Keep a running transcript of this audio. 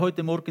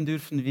Heute Morgen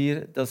dürfen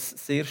wir das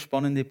sehr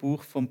spannende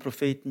Buch vom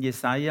Propheten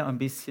Jesaja ein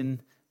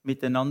bisschen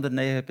miteinander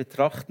näher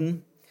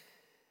betrachten.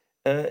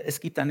 Es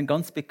gibt einen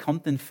ganz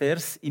bekannten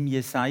Vers im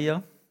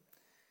Jesaja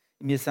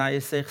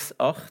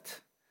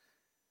 6,8.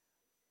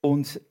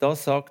 Und da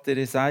sagt der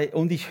Jesaja: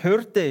 Und ich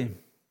hörte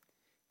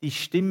die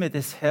Stimme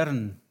des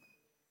Herrn,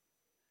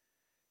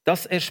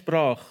 dass er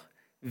sprach: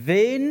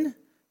 Wen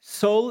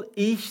soll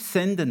ich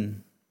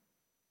senden?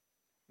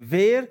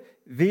 Wer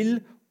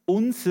will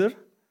unser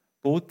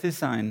Bote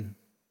sein?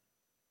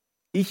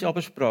 Ich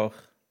aber sprach: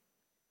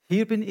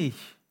 Hier bin ich,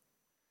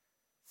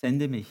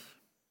 sende mich.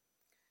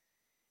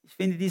 Ich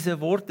finde diese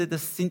Worte,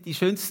 das sind die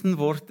schönsten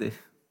Worte.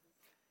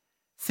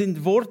 Es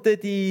sind Worte,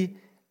 die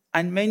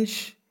ein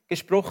Mensch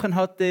gesprochen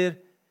hat, der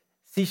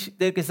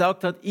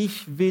gesagt hat: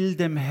 Ich will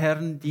dem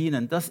Herrn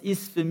dienen. Das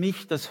ist für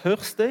mich das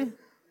Höchste,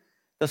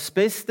 das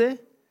Beste,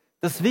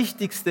 das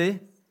Wichtigste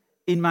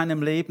in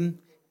meinem Leben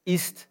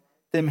ist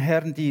dem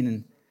Herrn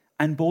dienen.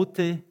 Ein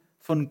Bote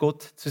von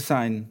Gott zu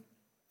sein.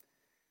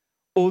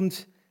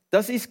 Und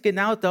das ist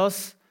genau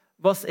das,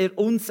 was er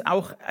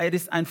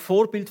ist ein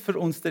Vorbild für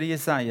uns, der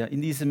Jesaja,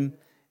 in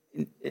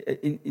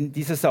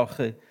dieser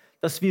Sache,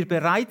 dass wir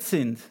bereit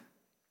sind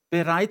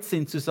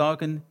zu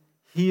sagen: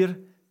 Hier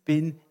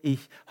bin ich.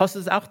 Hast du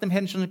das auch dem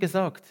Herrn schon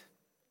gesagt?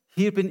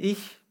 Hier bin ich,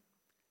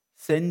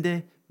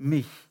 sende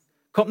mich.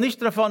 Kommt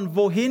nicht darauf an,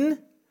 wohin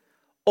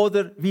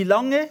oder wie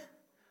lange,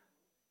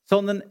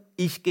 sondern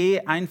ich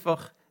gehe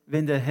einfach,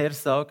 wenn der Herr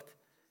sagt: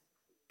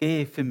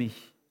 Gehe für mich.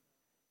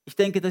 Ich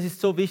denke, das ist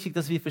so wichtig,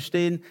 dass wir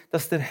verstehen,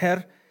 dass der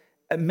Herr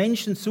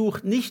Menschen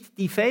sucht, nicht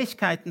die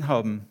Fähigkeiten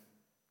haben.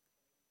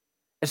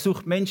 Er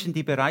sucht Menschen,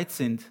 die bereit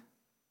sind.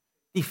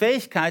 Die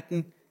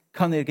Fähigkeiten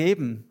kann er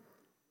geben.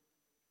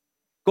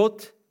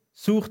 Gott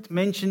sucht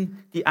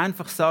Menschen, die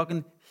einfach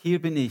sagen: Hier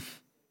bin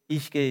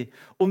ich gehe.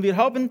 Und wir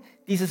haben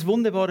dieses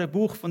wunderbare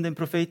Buch von dem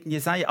Propheten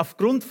Jesaja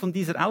aufgrund von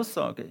dieser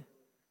Aussage,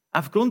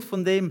 aufgrund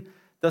von dem,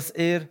 dass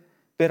er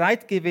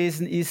bereit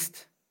gewesen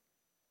ist,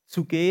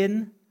 zu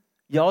gehen,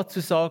 Ja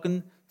zu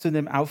sagen zu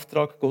dem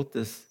Auftrag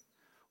Gottes.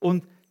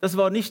 Und das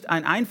war nicht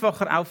ein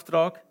einfacher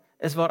Auftrag,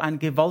 es war ein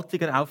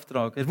gewaltiger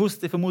Auftrag. Er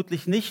wusste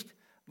vermutlich nicht,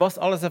 was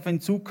alles auf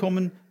ihn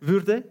zukommen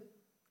würde,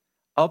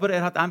 aber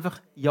er hat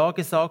einfach Ja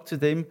gesagt zu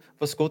dem,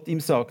 was Gott ihm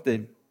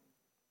sagte.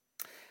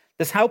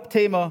 Das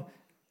Hauptthema,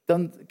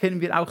 dann können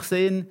wir auch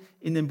sehen,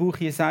 in dem Buch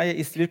Jesaja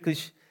ist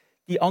wirklich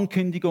die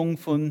Ankündigung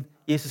von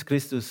Jesus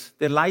Christus.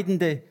 Der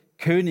leidende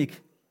König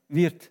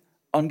wird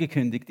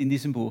angekündigt in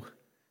diesem Buch.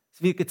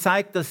 Es wird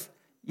gezeigt, dass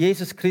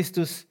Jesus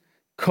Christus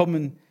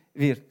kommen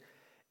wird.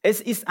 Es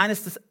ist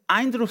eines der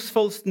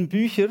eindrucksvollsten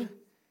Bücher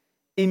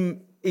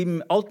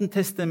im Alten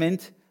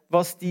Testament,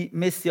 was die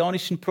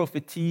messianischen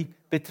Prophetie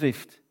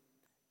betrifft.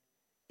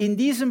 In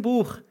diesem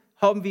Buch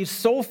haben wir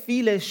so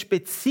viele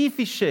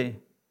spezifische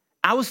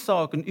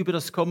Aussagen über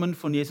das Kommen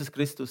von Jesus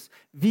Christus,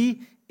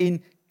 wie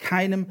in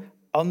keinem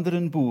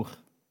anderen Buch.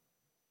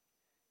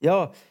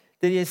 Ja,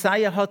 der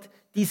Jesaja hat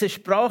diese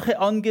Sprache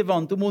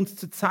angewandt, um uns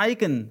zu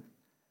zeigen,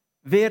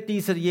 wer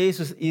dieser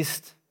Jesus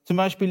ist. Zum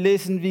Beispiel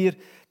lesen wir,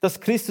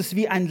 dass Christus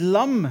wie ein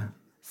Lamm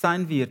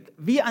sein wird,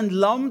 wie ein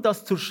Lamm,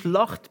 das zur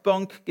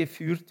Schlachtbank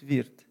geführt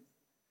wird.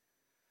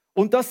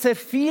 Und dass er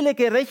viele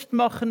gerecht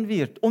machen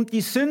wird und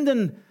die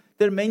Sünden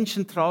der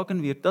Menschen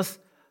tragen wird.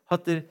 Das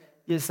hat der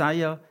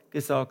Jesaja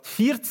gesagt.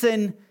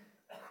 14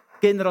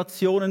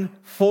 Generationen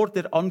vor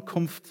der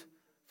Ankunft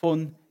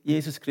von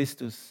Jesus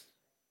Christus.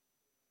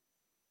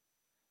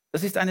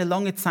 Das ist eine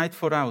lange Zeit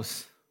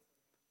voraus.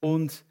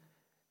 Und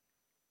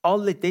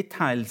alle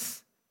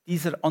Details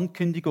dieser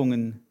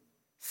Ankündigungen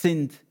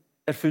sind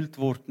erfüllt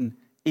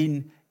worden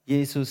in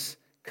Jesus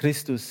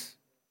Christus.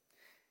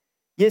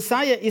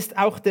 Jesaja ist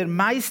auch der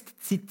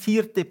meist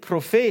zitierte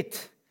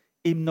Prophet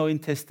im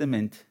Neuen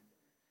Testament.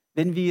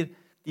 Wenn wir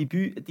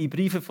die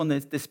Briefe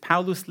des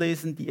Paulus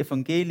lesen, die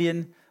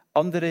Evangelien,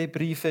 andere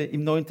Briefe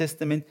im Neuen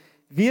Testament,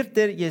 wird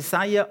der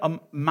Jesaja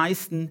am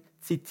meisten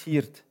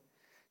zitiert.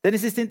 Denn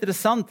es ist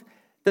interessant,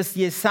 das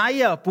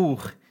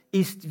Jesaja-Buch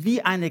ist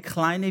wie eine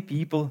kleine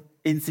Bibel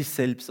in sich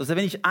selbst. Also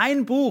wenn ich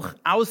ein Buch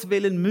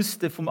auswählen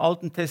müsste vom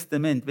Alten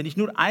Testament, wenn ich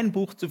nur ein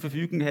Buch zur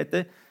Verfügung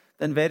hätte,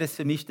 dann wäre es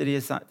für mich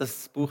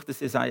das Buch des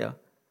Jesaja.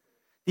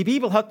 Die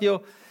Bibel das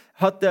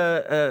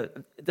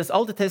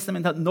Alte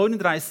Testament hat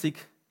 39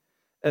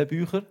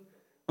 Bücher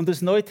und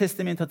das Neue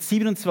Testament hat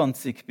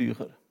 27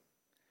 Bücher.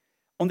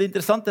 Und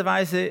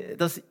interessanterweise,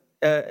 das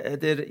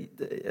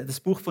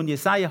Buch von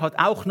Jesaja hat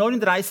auch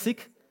 39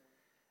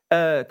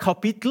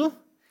 Kapitel,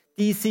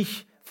 die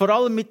sich vor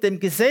allem mit dem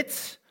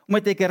Gesetz und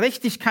mit der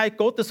Gerechtigkeit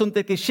Gottes und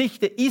der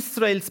Geschichte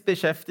Israels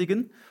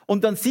beschäftigen.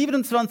 Und dann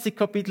 27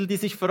 Kapitel, die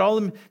sich vor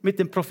allem mit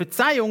den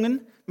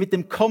Prophezeiungen, mit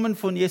dem Kommen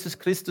von Jesus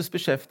Christus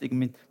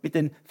beschäftigen, mit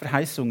den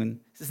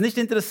Verheißungen. Es ist nicht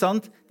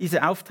interessant,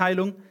 diese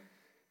Aufteilung.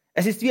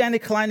 Es ist wie eine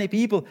kleine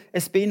Bibel,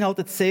 es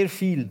beinhaltet sehr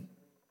viel.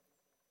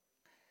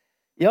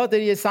 Ja,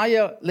 der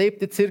Jesaja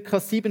lebte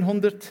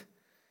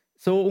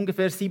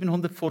ungefähr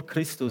 700 vor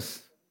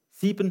Christus.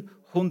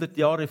 700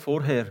 Jahre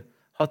vorher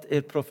hat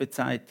er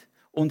prophezeit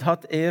und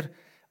hat er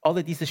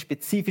alle diese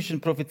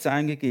spezifischen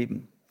Prophezeiungen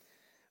gegeben.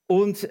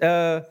 Und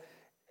der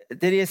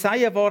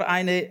Jesaja war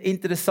eine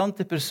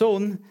interessante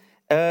Person,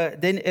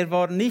 denn er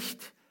war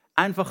nicht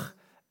einfach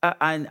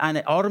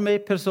eine arme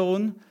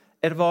Person,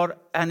 er war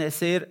eine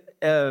sehr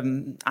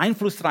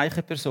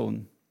einflussreiche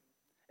Person.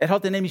 Er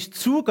hatte nämlich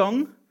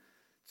Zugang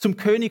zum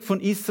König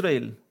von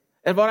Israel.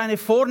 Er war eine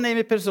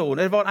vornehme Person,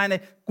 er war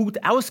eine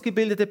gut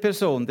ausgebildete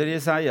Person, der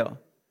Jesaja.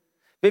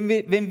 Wenn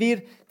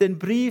wir den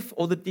Brief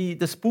oder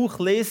das Buch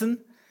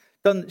lesen,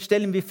 dann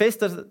stellen wir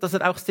fest, dass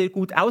er auch sehr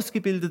gut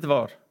ausgebildet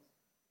war.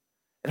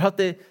 Er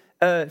hatte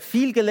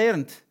viel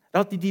gelernt,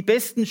 er hatte die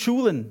besten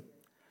Schulen.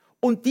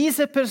 Und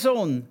diese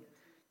Person,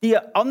 die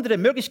andere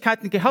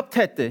Möglichkeiten gehabt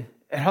hätte,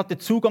 er hatte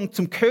Zugang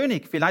zum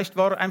König, vielleicht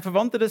war er ein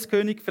Verwandter des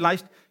Königs,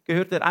 vielleicht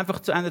gehörte er einfach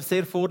zu einer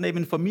sehr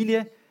vornehmen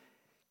Familie.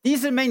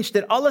 Dieser Mensch,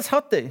 der alles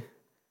hatte,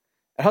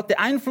 er hatte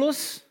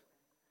Einfluss,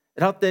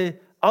 er hatte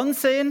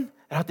Ansehen,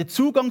 er hatte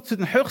Zugang zu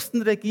den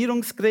höchsten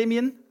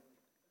Regierungsgremien.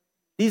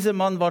 Dieser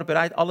Mann war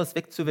bereit, alles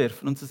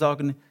wegzuwerfen und zu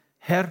sagen,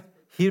 Herr,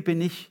 hier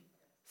bin ich,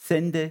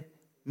 sende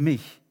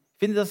mich. Ich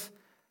finde das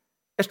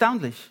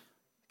erstaunlich.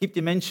 Es gibt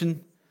die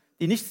Menschen,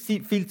 die nicht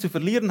viel zu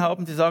verlieren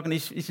haben, die sagen,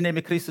 ich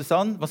nehme Christus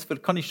an, was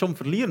kann ich schon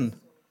verlieren?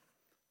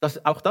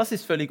 Auch das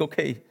ist völlig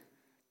okay.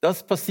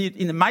 Das passiert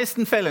in den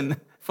meisten Fällen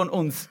von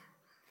uns.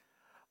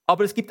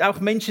 Aber es gibt auch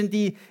Menschen,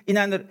 die in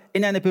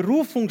einer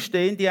Berufung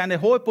stehen, die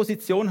eine hohe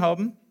Position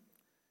haben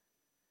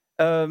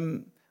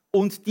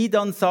und die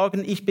dann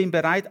sagen, ich bin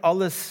bereit,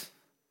 alles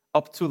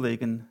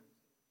abzulegen.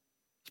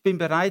 Ich bin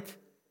bereit,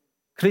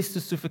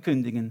 Christus zu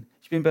verkündigen.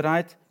 Ich bin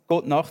bereit,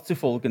 Gott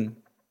nachzufolgen.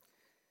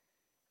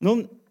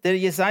 Nun, der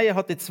Jesaja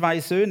hatte 2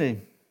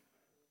 Söhne.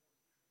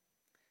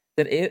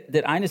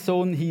 Der eine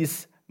Sohn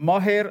hieß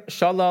Maher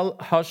Shalal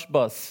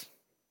Hashbaz.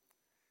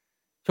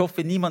 Ich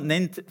hoffe,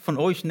 niemand von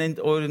euch nennt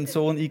euren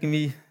Sohn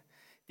irgendwie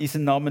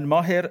diesen Namen,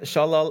 Maher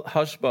Shalal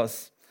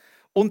Hashbaz.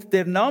 Und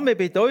der Name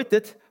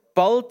bedeutet,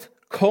 bald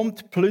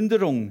kommt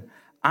Plünderung,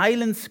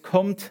 eilends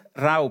kommt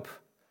Raub.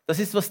 Das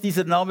ist, was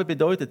dieser Name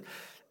bedeutet.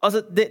 Also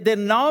der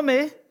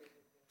Name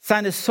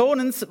seines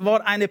Sohnes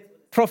war eine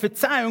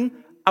Prophezeiung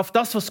auf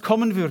das, was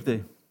kommen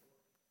würde.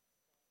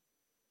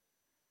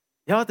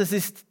 Ja, das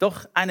ist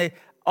doch eine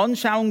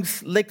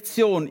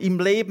Anschauungslektion im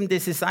Leben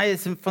des Jesaja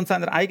von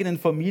seiner eigenen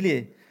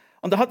Familie.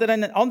 Und da hat er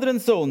einen anderen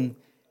Sohn,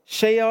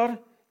 Shear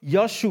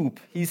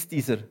Jashub hieß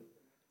dieser.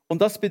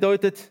 Und das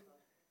bedeutet,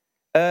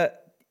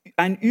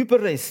 ein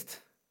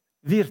Überrest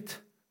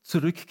wird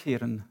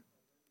zurückkehren.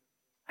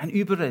 Ein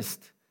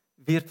Überrest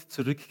wird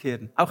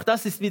zurückkehren. Auch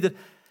das ist wieder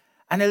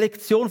eine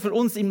Lektion für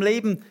uns im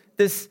Leben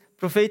des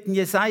Propheten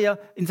Jesaja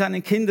in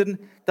seinen Kindern,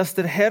 dass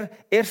der Herr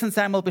erstens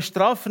einmal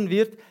bestrafen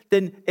wird,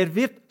 denn er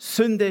wird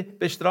Sünde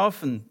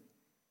bestrafen.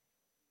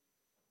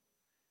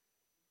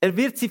 Er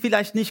wird sie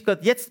vielleicht nicht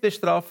gerade jetzt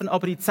bestrafen,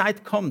 aber die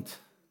Zeit kommt.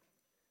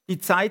 Die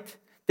Zeit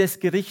des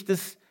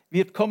Gerichtes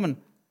wird kommen,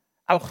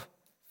 auch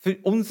für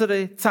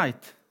unsere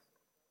Zeit.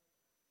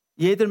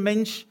 Jeder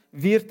Mensch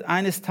wird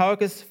eines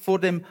Tages vor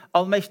dem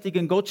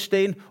allmächtigen Gott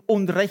stehen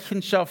und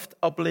Rechenschaft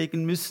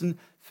ablegen müssen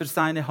für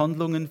seine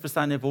Handlungen, für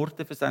seine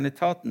Worte, für seine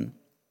Taten.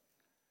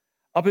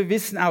 Aber wir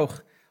wissen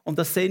auch, und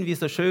das sehen wir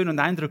so schön und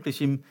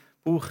eindrücklich im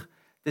Buch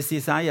des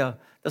Jesaja,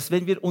 dass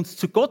wenn wir uns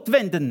zu Gott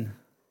wenden,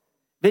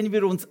 wenn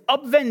wir uns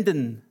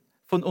abwenden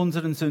von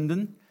unseren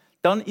Sünden,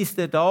 dann ist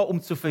er da,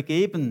 um zu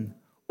vergeben,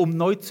 um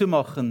neu zu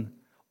machen,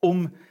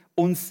 um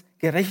uns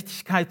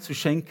Gerechtigkeit zu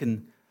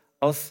schenken,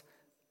 als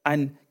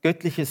ein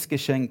göttliches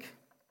Geschenk.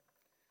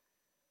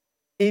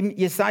 Im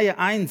Jesaja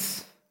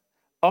 1,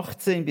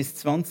 18 bis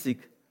 20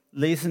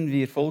 lesen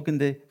wir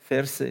folgende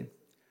Verse.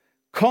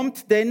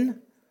 Kommt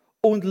denn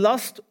und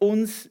lasst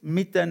uns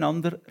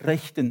miteinander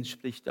rechten,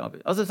 spricht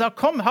David. Also sagt,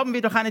 komm, haben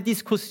wir doch eine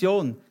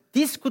Diskussion.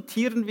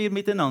 Diskutieren wir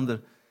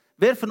miteinander.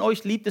 Wer von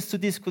euch liebt es zu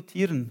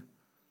diskutieren?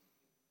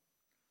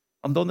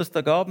 Am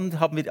Donnerstagabend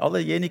haben wir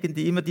allejenigen,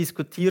 die immer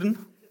diskutieren.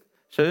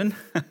 Schön.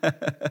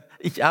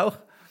 Ich auch.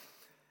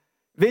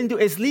 Wenn du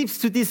es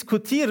liebst zu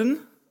diskutieren,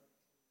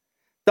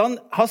 dann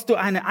hast du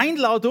eine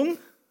Einladung,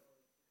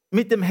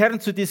 mit dem Herrn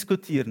zu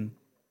diskutieren.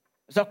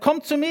 Er sagt,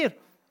 kommt zu mir,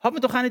 haben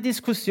wir doch eine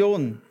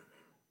Diskussion.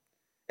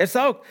 Er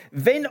sagt,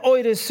 wenn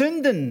eure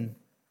Sünden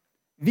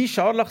wie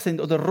Scharlach sind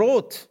oder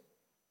rot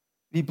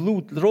wie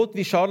Blut, rot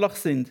wie Scharlach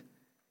sind,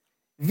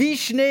 wie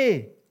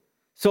Schnee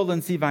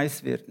sollen sie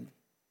weiß werden.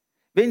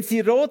 Wenn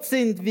sie rot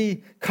sind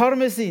wie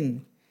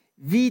Karmesin,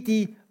 wie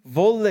die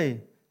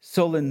Wolle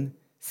sollen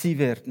sie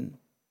werden.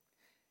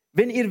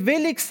 Wenn ihr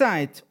willig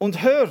seid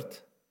und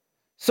hört,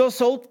 so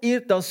sollt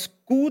ihr das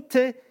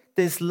Gute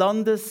des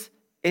Landes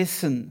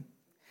essen.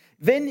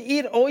 Wenn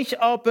ihr euch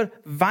aber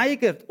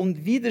weigert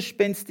und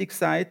widerspenstig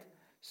seid,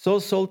 so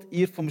sollt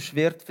ihr vom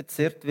Schwert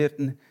verzehrt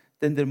werden,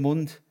 denn der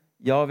Mund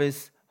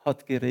Jahwes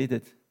hat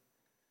geredet.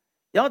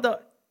 Ja, da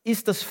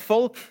ist das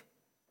Volk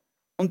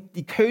und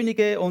die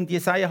Könige, und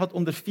Jesaja hat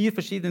unter 4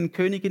 verschiedenen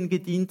Königen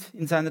gedient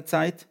in seiner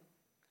Zeit.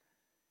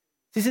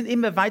 Sie sind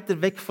immer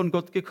weiter weg von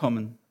Gott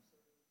gekommen.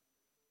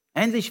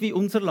 Ähnlich wie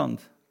unser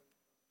Land.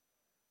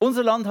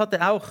 Unser Land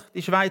hatte auch,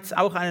 die Schweiz,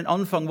 auch einen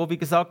Anfang, wo wir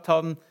gesagt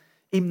haben,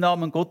 im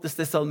Namen Gottes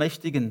des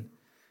Allmächtigen.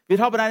 Wir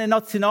haben eine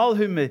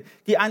Nationalhymne,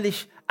 die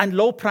eigentlich ein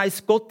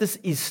Lobpreis Gottes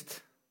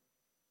ist.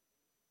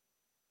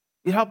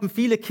 Wir haben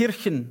viele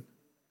Kirchen,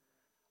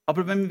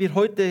 aber wenn wir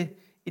heute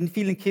in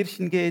vielen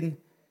Kirchen gehen,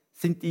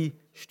 sind die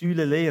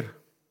Stühle leer.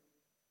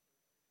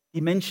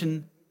 Die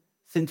Menschen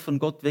sind von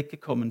Gott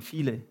weggekommen,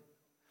 viele.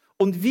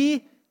 Und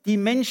wie die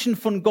Menschen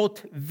von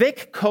Gott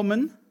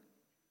wegkommen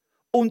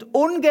und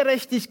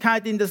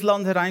Ungerechtigkeit in das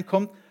Land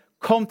hereinkommt,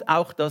 kommt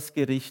auch das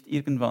Gericht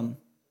irgendwann.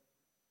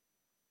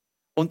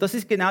 Und das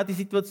ist genau die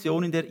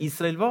Situation, in der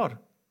Israel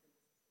war.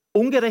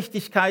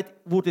 Ungerechtigkeit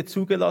wurde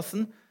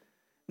zugelassen,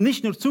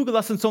 nicht nur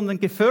zugelassen, sondern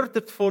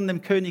gefördert von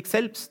dem König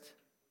selbst.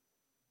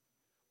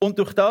 Und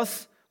durch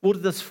das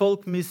wurde das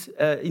Volk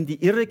in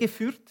die Irre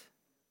geführt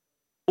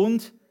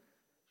und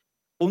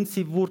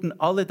sie wurden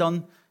alle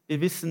dann,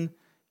 wir wissen,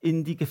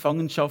 in die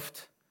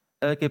Gefangenschaft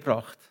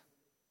gebracht.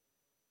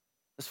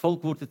 Das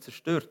Volk wurde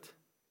zerstört.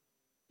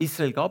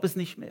 Israel gab es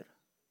nicht mehr.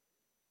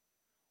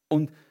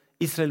 Und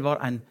Israel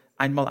war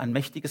einmal ein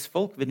mächtiges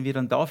Volk. Wenn wir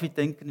an David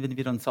denken, wenn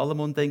wir an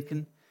Salomon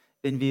denken,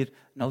 wenn wir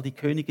an all die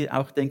Könige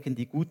auch denken,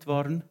 die gut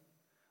waren,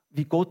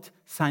 wie Gott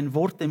sein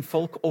Wort dem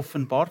Volk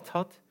offenbart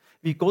hat,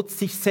 wie Gott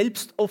sich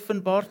selbst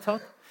offenbart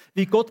hat,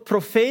 wie Gott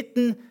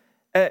Propheten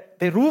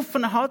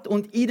berufen hat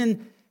und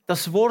ihnen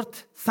das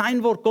Wort,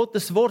 sein Wort,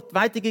 Gottes Wort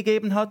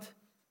weitergegeben hat.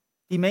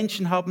 Die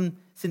Menschen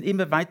sind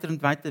immer weiter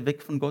und weiter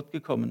weg von Gott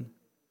gekommen.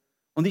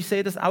 Und ich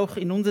sehe das auch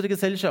in unserer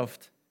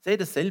Gesellschaft. Ich sehe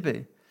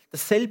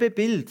dasselbe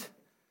Bild,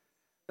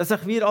 dass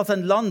auch wir als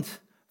ein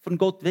Land von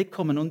Gott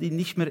wegkommen und ihn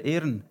nicht mehr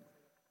ehren.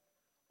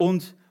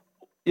 Und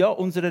ja,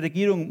 unsere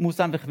Regierung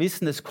muss einfach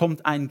wissen, es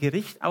kommt ein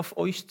Gericht auf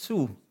euch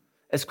zu.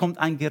 Es kommt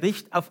ein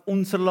Gericht auf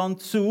unser Land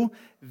zu,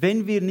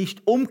 wenn wir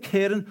nicht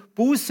umkehren,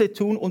 Buße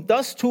tun und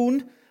das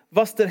tun,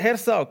 was der Herr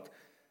sagt.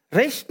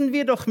 Rechten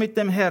wir doch mit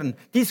dem Herrn,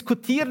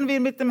 diskutieren wir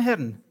mit dem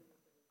Herrn.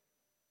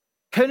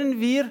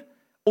 Können wir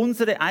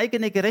unsere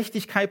eigene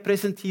Gerechtigkeit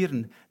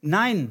präsentieren?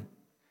 Nein.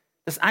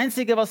 Das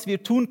Einzige, was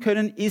wir tun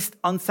können, ist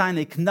an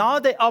seine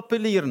Gnade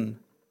appellieren.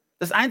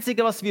 Das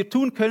Einzige, was wir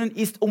tun können,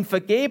 ist um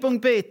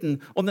Vergebung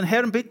beten und den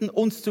Herrn bitten,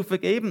 uns zu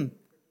vergeben,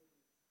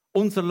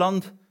 unser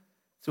Land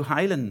zu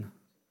heilen.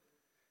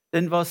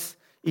 Denn was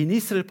in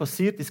Israel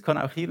passiert ist, kann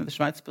auch hier in der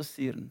Schweiz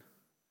passieren.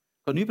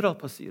 Kann überall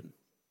passieren.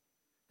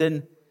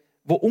 Denn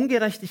wo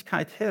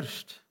Ungerechtigkeit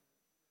herrscht,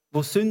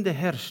 wo Sünde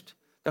herrscht,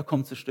 da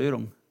kommt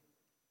Zerstörung.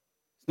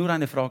 Es ist nur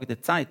eine Frage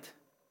der Zeit.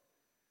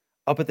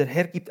 Aber der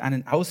Herr gibt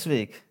einen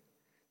Ausweg.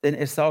 Denn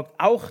er sagt,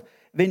 auch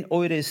wenn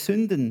eure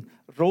Sünden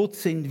rot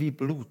sind wie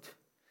Blut,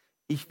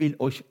 ich will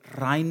euch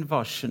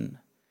reinwaschen.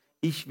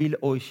 Ich will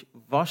euch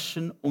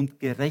waschen und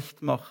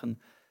gerecht machen.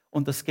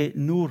 Und das geht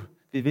nur,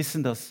 wir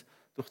wissen das,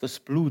 durch das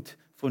Blut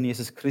von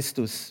Jesus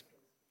Christus.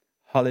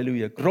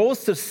 Halleluja.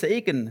 Großer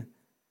Segen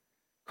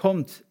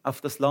kommt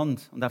auf das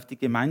Land und auf die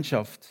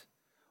Gemeinschaft,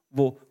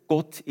 wo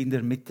Gott in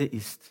der Mitte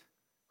ist.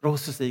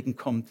 Großer Segen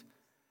kommt.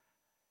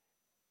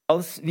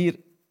 Als wir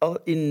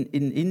in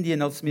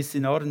Indien als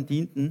Missionaren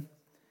dienten,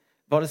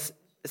 war es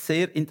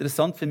sehr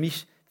interessant für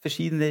mich,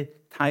 verschiedene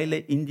Teile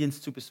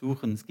Indiens zu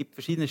besuchen. Es gibt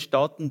verschiedene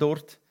Staaten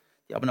dort,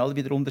 die haben alle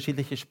wieder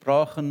unterschiedliche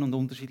Sprachen und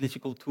unterschiedliche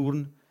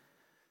Kulturen.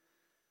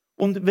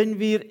 Und wenn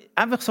wir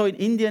einfach so in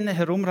Indien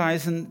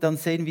herumreisen, dann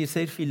sehen wir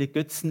sehr viele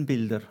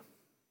Götzenbilder.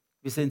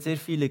 Wir sehen sehr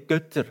viele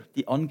Götter,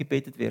 die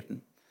angebetet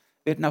werden.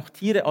 Werden auch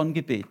Tiere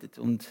angebetet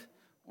und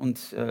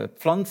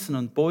Pflanzen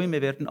und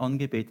Bäume werden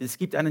angebetet. Es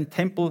gibt einen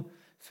Tempel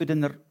für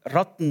den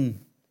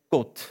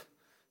Rattengott.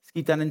 Es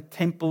gibt einen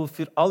Tempel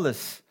für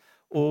alles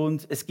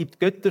und es gibt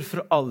Götter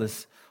für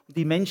alles. Und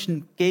die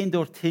Menschen gehen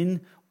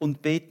dorthin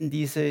und beten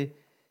diese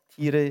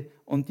Tiere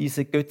und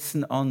diese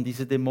Götzen an.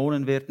 Diese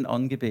Dämonen werden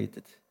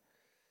angebetet.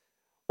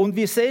 Und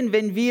wir sehen,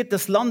 wenn wir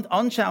das Land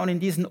anschauen in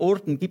diesen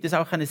Orten, gibt es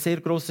auch eine sehr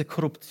große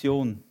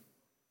Korruption.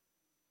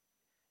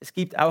 Es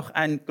gibt auch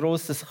ein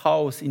großes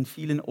Chaos in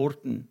vielen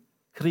Orten,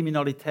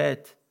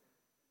 Kriminalität.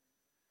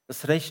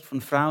 Das Recht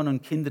von Frauen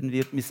und Kindern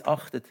wird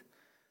missachtet.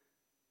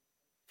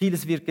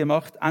 Vieles wird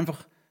gemacht,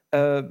 einfach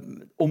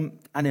um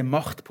eine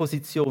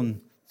Machtposition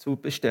zu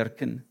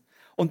bestärken.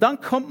 Und dann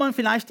kommt man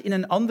vielleicht in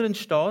einen anderen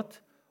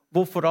Staat,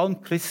 wo vor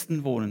allem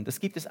Christen wohnen. Das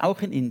gibt es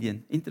auch in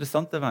Indien.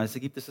 Interessanterweise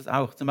gibt es das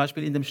auch. Zum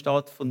Beispiel in dem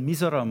Staat von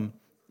Mizoram.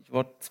 Ich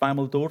war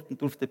zweimal dort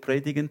und durfte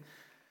predigen.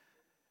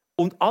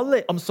 Und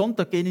alle am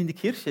Sonntag gehen in die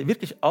Kirche.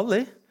 Wirklich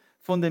alle.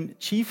 Von dem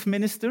Chief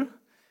Minister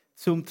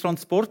zum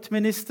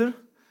Transportminister,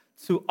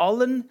 zu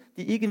allen,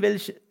 die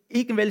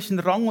irgendwelchen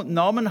Rang und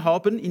Namen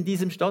haben in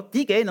diesem Staat,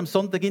 die gehen am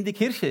Sonntag in die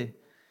Kirche.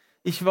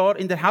 Ich war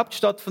in der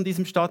Hauptstadt von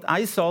diesem Staat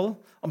Aizawl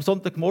am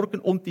Sonntagmorgen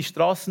und die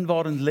Straßen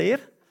waren leer.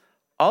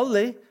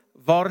 Alle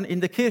waren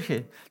in der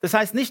Kirche. Das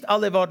heißt, nicht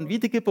alle waren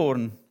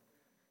wiedergeboren.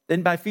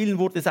 Denn bei vielen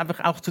wurde es einfach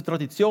auch zur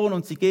Tradition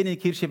und sie gehen in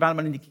die Kirche, weil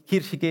man in die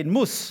Kirche gehen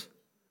muss.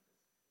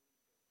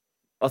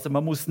 Also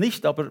man muss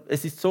nicht, aber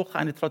es ist so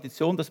eine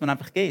Tradition, dass man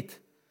einfach geht.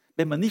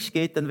 Wenn man nicht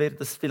geht, dann wäre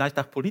das vielleicht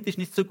auch politisch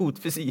nicht so gut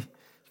für sie.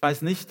 Ich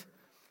weiß nicht.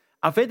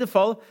 Auf jeden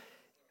Fall,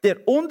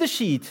 der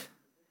Unterschied,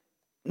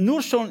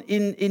 nur schon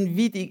in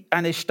wie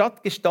eine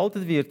Stadt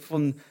gestaltet wird,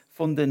 von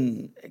von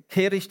den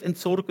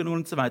Kehrichtentsorgungen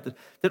und so weiter.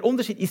 Der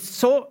Unterschied ist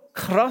so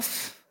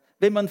krass,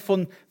 wenn man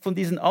von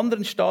diesen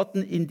anderen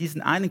Staaten in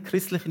diesen einen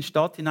christlichen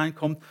Staat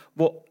hineinkommt,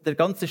 wo der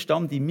ganze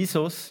Stamm, die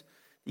Misos,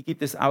 die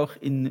gibt es auch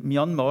in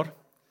Myanmar.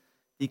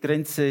 Die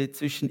Grenze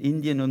zwischen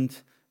Indien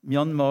und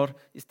Myanmar,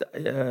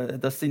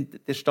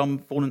 der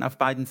Stamm wohnen auf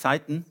beiden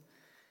Seiten.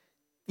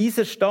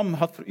 Dieser Stamm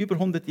hat vor über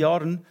 100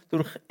 Jahren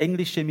durch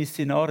englische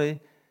Missionare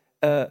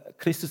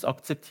Christus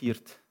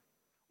akzeptiert.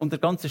 Und der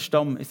ganze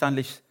Stamm ist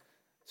eigentlich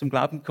zum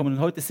Glauben gekommen. Und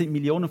heute sind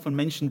Millionen von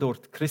Menschen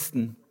dort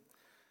Christen.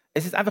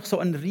 Es ist einfach so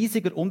ein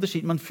riesiger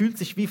Unterschied. Man fühlt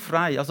sich wie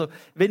frei. Also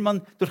wenn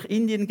man durch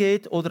Indien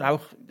geht oder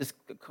auch, das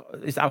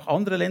ist auch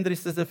andere Länder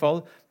ist das der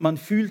Fall, man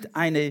fühlt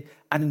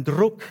einen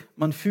Druck,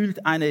 man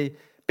fühlt eine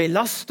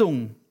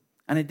Belastung,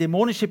 eine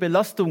dämonische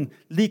Belastung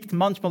liegt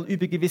manchmal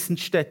über gewissen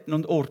Städten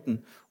und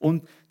Orten.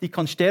 Und die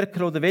kann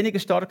stärker oder weniger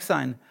stark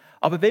sein.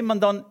 Aber wenn man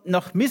dann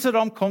nach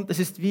Mizoram kommt, es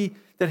ist wie,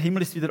 der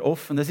Himmel ist wieder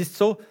offen. Das ist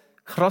so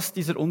krass,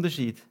 dieser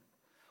Unterschied.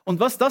 Und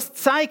was das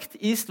zeigt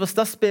ist, was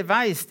das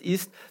beweist,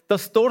 ist,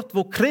 dass dort,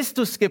 wo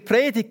Christus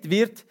gepredigt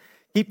wird,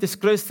 gibt es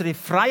größere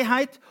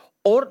Freiheit,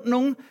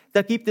 Ordnung,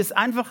 da gibt es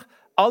einfach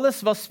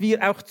alles, was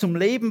wir auch zum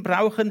Leben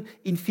brauchen,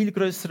 in viel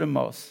größerem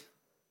Maß.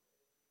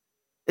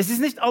 Es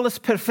ist nicht alles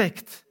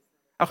perfekt.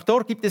 Auch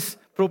dort gibt es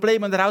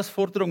Probleme und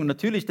Herausforderungen,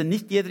 natürlich, denn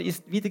nicht jeder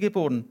ist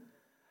wiedergeboren.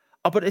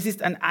 Aber es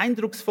ist ein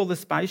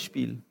eindrucksvolles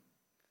Beispiel.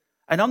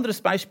 Ein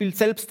anderes Beispiel,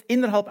 selbst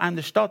innerhalb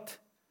einer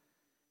Stadt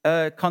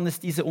kann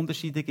es diese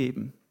Unterschiede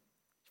geben.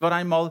 Ich war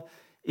einmal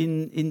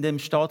in dem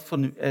Staat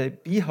von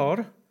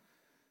Bihar.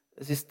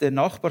 Es ist der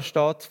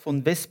Nachbarstaat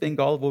von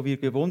Westbengal, wo wir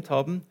gewohnt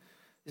haben.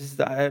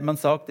 Man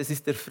sagt, es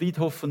ist der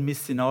Friedhof von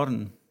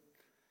Missionaren.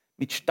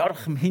 Mit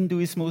starkem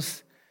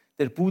Hinduismus.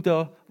 Der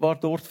Buddha war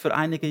dort für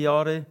einige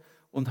Jahre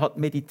und hat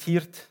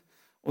meditiert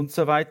und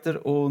so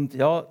weiter. Und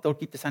ja, dort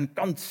gibt es einen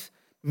ganz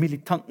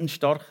militanten,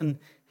 starken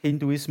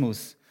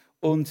Hinduismus.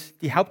 Und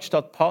die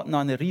Hauptstadt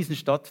Patna, eine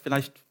Riesenstadt,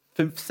 vielleicht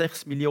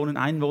 5-6 Millionen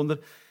Einwohner.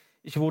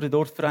 Ich wurde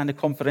dort für eine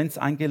Konferenz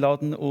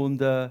eingeladen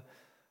und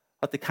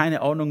hatte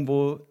keine Ahnung,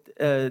 wo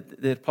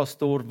der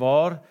Pastor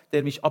war,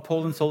 der mich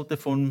abholen sollte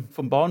vom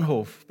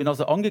Bahnhof. Ich bin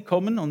also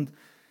angekommen und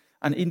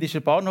ein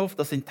indischer Bahnhof,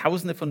 da sind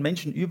Tausende von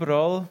Menschen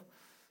überall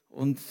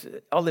und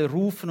alle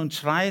rufen und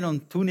schreien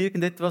und tun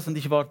irgendetwas und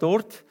ich war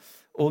dort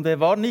und er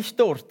war nicht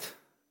dort.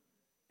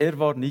 Er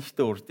war nicht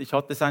dort. Ich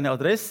hatte seine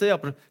Adresse,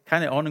 aber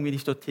keine Ahnung, wie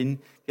ich dorthin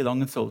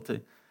gelangen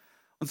sollte.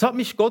 Und so hat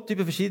mich Gott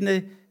über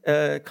verschiedene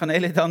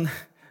Kanäle dann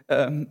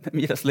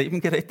mir das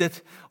Leben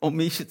gerettet und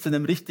mich zu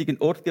einem richtigen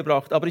Ort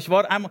gebracht. Aber ich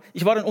war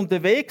dann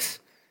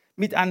unterwegs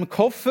mit einem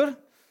Koffer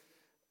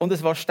und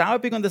es war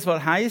staubig und es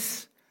war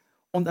heiß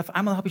und auf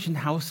einmal habe ich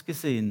ein Haus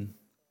gesehen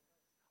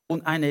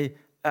und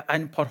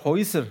ein paar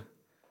Häuser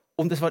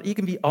und es war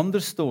irgendwie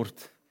anders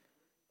dort.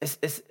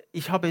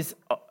 Ich habe es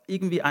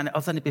irgendwie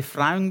als eine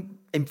Befreiung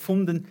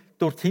empfunden,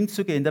 dorthin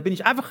zu gehen. Da bin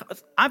ich einfach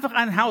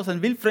ein Haus,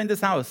 ein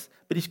wildfremdes Haus,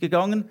 bin ich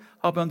gegangen,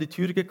 habe an die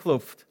Tür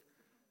geklopft.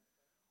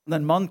 Und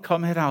ein Mann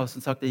kam heraus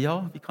und sagte,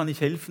 ja, wie kann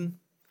ich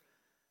helfen?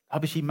 Da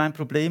habe ich ihm mein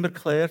Problem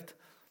erklärt.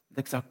 Und er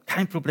hat gesagt,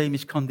 kein Problem,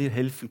 ich kann dir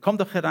helfen. Komm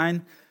doch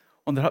herein.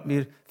 Und er hat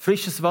mir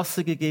frisches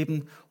Wasser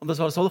gegeben. Und das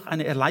war solch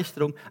eine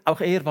Erleichterung.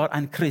 Auch er war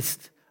ein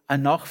Christ,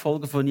 ein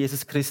Nachfolger von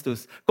Jesus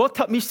Christus. Gott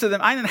hat mich zu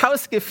dem einen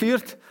Haus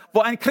geführt,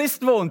 wo ein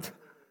Christ wohnt.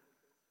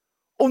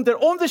 Und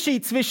der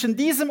Unterschied zwischen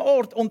diesem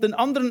Ort und den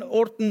anderen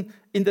Orten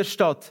in der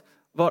Stadt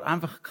war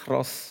einfach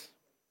krass.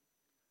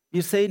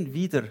 Wir sehen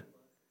wieder,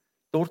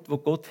 dort, wo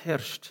Gott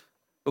herrscht,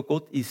 wo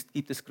Gott ist,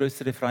 gibt es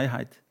größere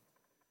Freiheit.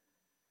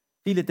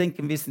 Viele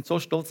denken, wir sind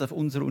so stolz auf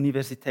unsere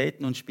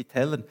Universitäten und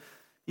Spitäler.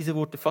 Diese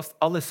wurden fast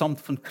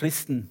allesamt von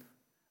Christen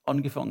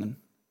angefangen.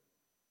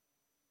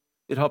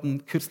 Wir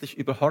haben kürzlich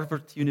über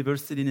Harvard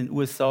University in den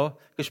USA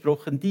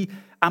gesprochen, die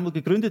einmal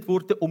gegründet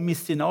wurde, um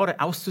Missionare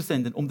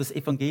auszusenden, um das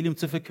Evangelium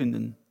zu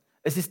verkünden.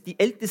 Es ist die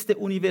älteste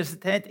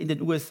Universität in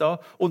den USA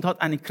und hat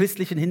einen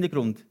christlichen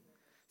Hintergrund.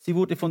 Sie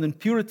wurde von den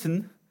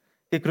Puritan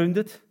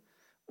gegründet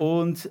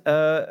und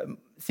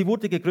sie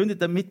wurde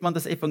gegründet, damit man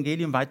das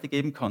Evangelium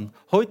weitergeben kann.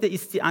 Heute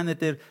ist sie eine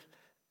der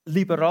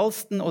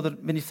liberalsten, oder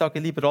wenn ich sage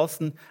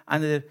liberalsten,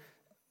 eine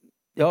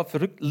der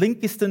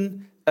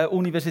linkesten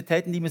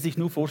Universitäten, die man sich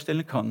nur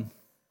vorstellen kann.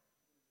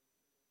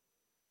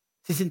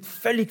 Sie sind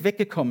völlig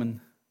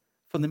weggekommen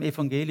von dem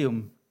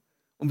Evangelium.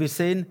 Und wir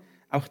sehen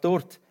auch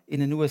dort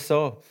in den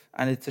USA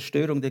eine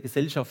Zerstörung der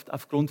Gesellschaft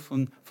aufgrund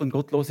von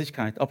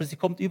Gottlosigkeit. Aber sie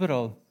kommt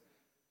überall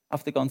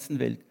auf der ganzen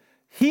Welt.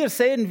 Hier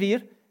sehen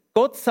wir,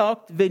 Gott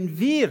sagt, wenn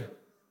wir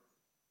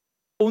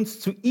uns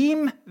zu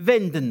ihm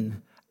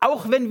wenden,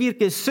 auch wenn wir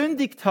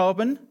gesündigt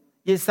haben,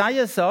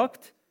 Jesaja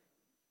sagt,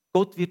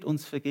 Gott wird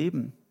uns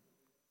vergeben.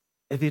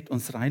 Er wird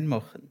uns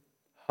reinmachen.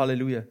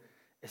 Halleluja.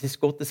 Es ist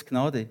Gottes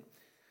Gnade.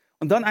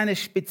 Und dann eine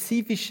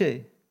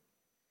spezifische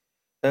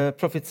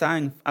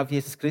Prophezeiung auf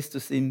Jesus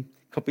Christus im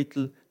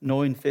Kapitel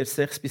 9, Vers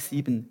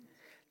 6-7.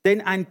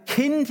 Denn ein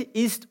Kind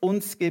ist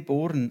uns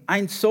geboren,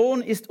 ein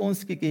Sohn ist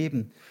uns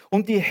gegeben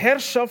und die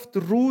Herrschaft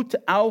ruht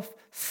auf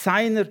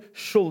seiner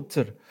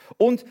Schulter.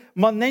 Und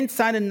man nennt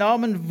seinen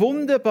Namen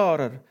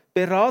Wunderbarer,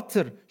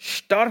 Berater,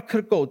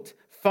 starker Gott,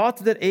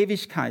 Vater der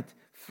Ewigkeit,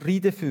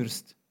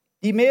 Friedefürst.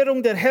 Die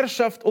Mehrung der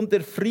Herrschaft und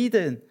der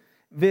Frieden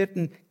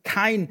werden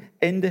kein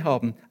Ende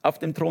haben auf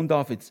dem Thron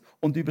Davids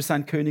und über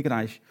sein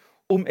Königreich,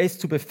 um es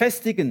zu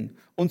befestigen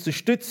und zu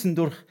stützen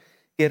durch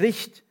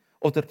Gericht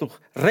oder durch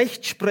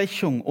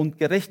Rechtsprechung und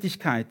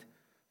Gerechtigkeit,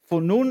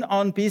 von nun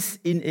an bis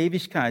in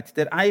Ewigkeit.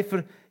 Der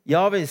Eifer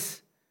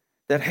Jahwes,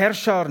 der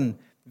Herrscharen,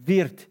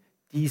 wird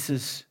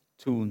dieses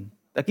tun.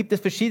 Da gibt es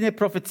verschiedene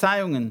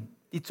Prophezeiungen,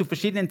 die zu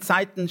verschiedenen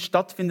Zeiten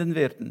stattfinden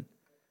werden.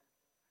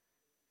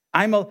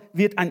 Einmal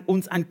wird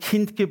uns ein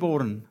Kind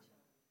geboren.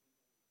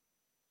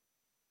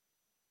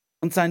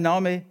 Und sein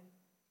Name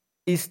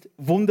ist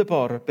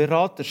wunderbarer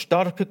Berater,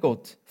 starker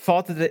Gott,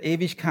 Vater der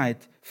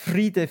Ewigkeit,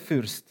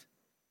 Friedefürst.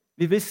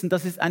 Wir wissen,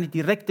 das ist eine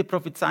direkte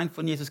Prophezeiung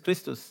von Jesus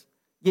Christus.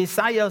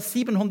 Jesaja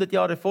 700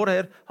 Jahre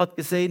vorher hat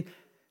gesehen,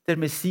 der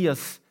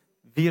Messias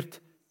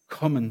wird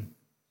kommen.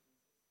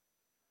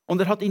 Und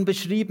er hat ihn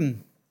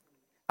beschrieben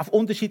auf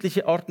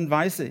unterschiedliche Art und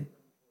Weise.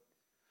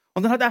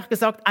 Und dann hat er auch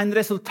gesagt, ein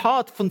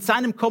Resultat von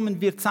seinem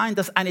Kommen wird sein,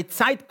 dass eine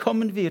Zeit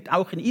kommen wird,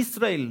 auch in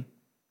Israel,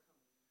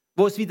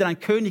 wo es wieder einen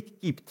König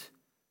gibt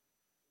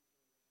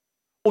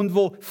und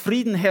wo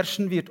Frieden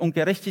herrschen wird und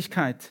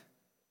Gerechtigkeit.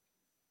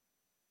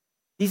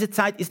 Diese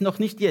Zeit ist noch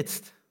nicht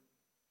jetzt.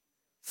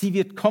 Sie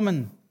wird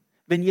kommen,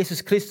 wenn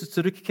Jesus Christus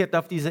zurückkehrt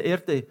auf diese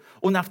Erde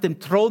und auf dem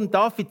Thron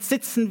David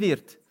sitzen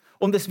wird.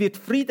 Und es wird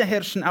Friede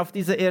herrschen auf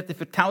dieser Erde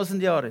für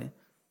 1000 Jahre.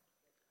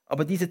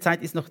 Aber diese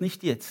Zeit ist noch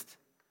nicht jetzt.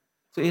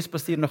 Zuerst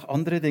passieren noch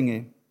andere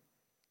Dinge.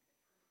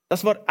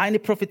 Das war eine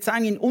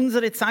Prophezeiung in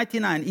unsere Zeit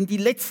hinein, in die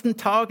letzten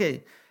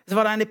Tage. Es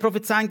war eine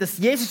Prophezeiung, dass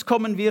Jesus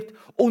kommen wird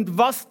und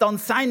was dann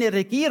seine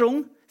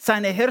Regierung,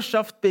 seine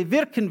Herrschaft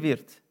bewirken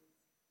wird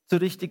zum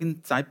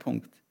richtigen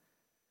Zeitpunkt.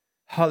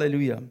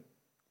 Halleluja.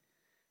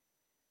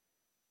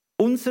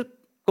 Unser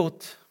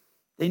Gott,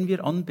 den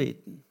wir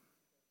anbeten,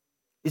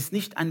 ist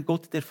nicht ein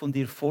Gott, der von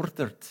dir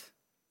fordert.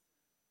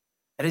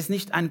 Er ist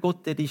nicht ein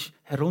Gott, der dich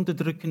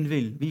herunterdrücken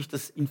will, wie ich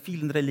das in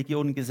vielen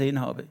Religionen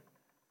gesehen habe.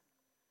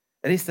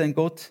 Er ist ein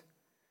Gott,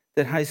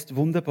 der heißt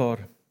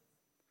wunderbar,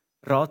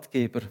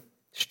 Ratgeber,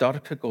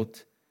 starker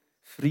Gott,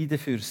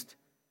 Friedefürst,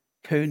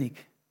 König,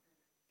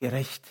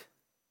 gerecht.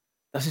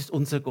 Das ist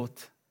unser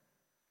Gott.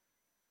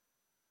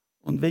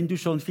 Und wenn du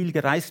schon viel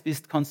gereist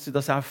bist, kannst du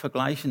das auch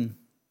vergleichen,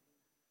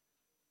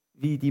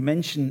 wie die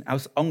Menschen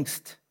aus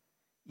Angst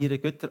ihre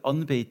Götter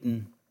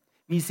anbeten,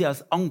 wie sie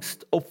aus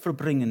Angst Opfer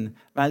bringen,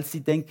 weil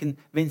sie denken,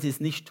 wenn sie es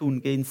nicht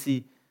tun, gehen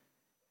sie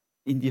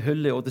in die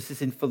Hölle oder sie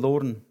sind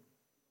verloren.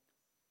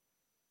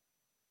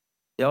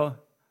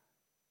 Ja,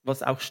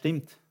 was auch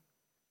stimmt,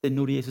 denn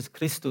nur Jesus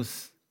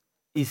Christus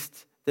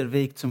ist der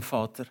Weg zum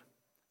Vater.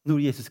 Nur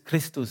Jesus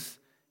Christus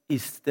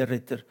ist der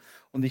Retter.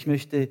 Und ich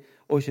möchte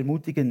euch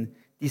ermutigen,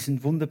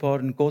 diesen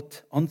wunderbaren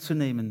Gott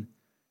anzunehmen,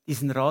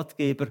 diesen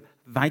Ratgeber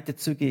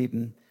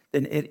weiterzugeben,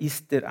 denn er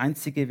ist der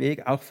einzige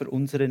Weg auch für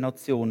unsere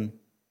Nation.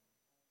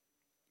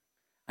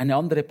 Eine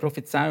andere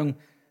Prophezeiung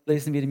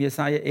lesen wir in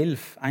Jesaja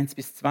 11,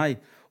 1-2.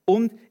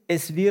 Und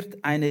es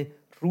wird eine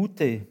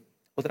Rute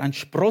oder ein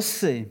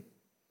Sprosse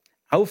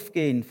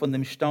aufgehen von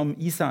dem Stamm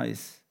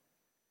Isais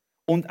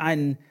und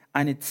einen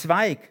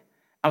Zweig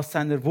aus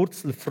seiner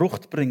Wurzel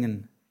Frucht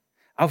bringen,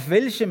 auf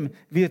welchem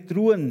wird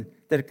ruhen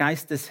der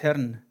Geist des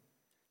Herrn,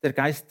 der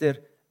Geist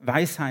der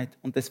Weisheit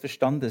und des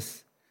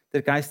Verstandes,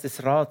 der Geist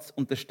des Rats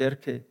und der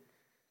Stärke,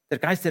 der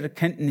Geist der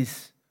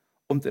Erkenntnis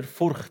und der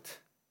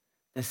Furcht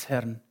des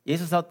Herrn.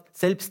 Jesus hat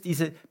selbst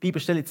diese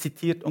Bibelstelle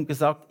zitiert und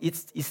gesagt,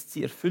 jetzt ist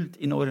sie erfüllt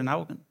in euren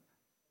Augen.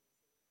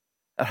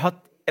 Er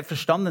hat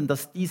verstanden,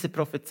 dass diese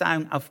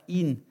Prophezeiung auf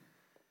ihn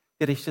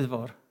gerichtet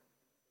war.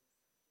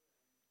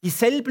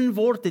 Dieselben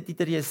Worte, die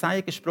der Jesaja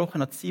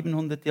gesprochen hat,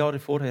 700 Jahre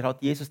vorher,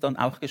 hat Jesus dann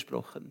auch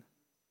gesprochen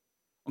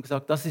und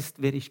gesagt, das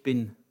ist, wer ich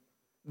bin.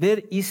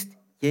 Wer ist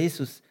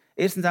Jesus?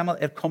 Erstens einmal,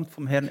 er kommt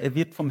vom Herrn, er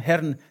wird vom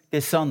Herrn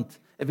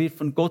gesandt. Er wird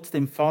von Gott,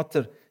 dem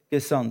Vater,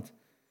 gesandt.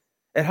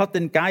 Er hat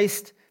den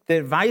Geist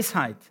der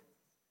Weisheit.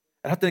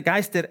 Er hat den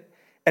Geist der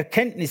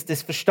Erkenntnis,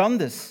 des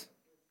Verstandes.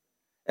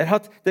 Er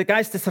hat den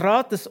Geist des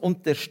Rates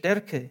und der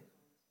Stärke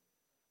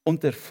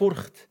und der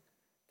Furcht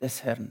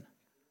des Herrn.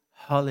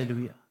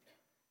 Halleluja.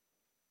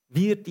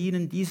 Wir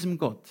dienen diesem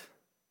Gott.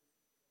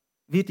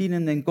 Wir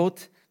dienen den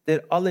Gott,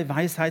 der alle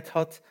Weisheit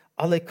hat,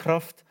 alle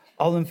Kraft,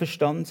 allen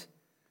Verstand,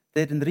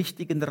 der den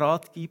richtigen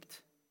Rat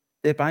gibt,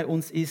 der bei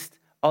uns ist,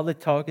 alle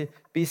Tage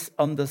bis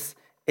an das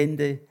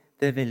Ende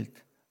der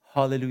Welt.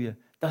 Halleluja.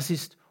 Das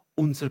ist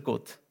unser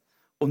Gott.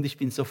 Und ich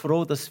bin so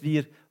froh, dass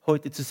wir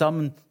heute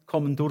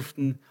zusammenkommen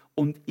durften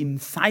und in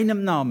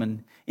seinem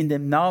Namen, in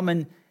dem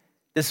Namen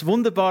des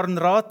wunderbaren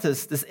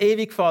Rates, des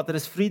Ewigvaters,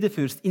 des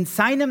Friedefürst, in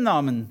seinem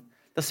Namen,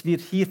 dass wir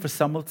hier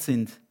versammelt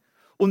sind.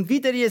 Und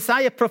wie der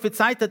Jesaja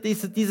prophezeit hat,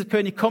 dieser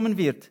König kommen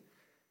wird,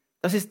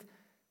 das ist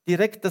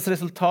direkt das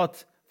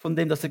Resultat von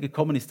dem, dass er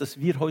gekommen ist, dass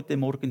wir heute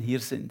Morgen hier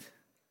sind.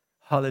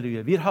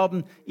 Halleluja. Wir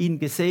haben ihn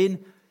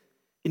gesehen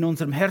in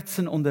unserem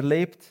Herzen und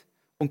erlebt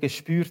und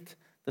gespürt,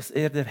 dass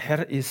er der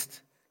Herr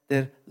ist,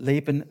 der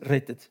Leben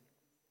rettet.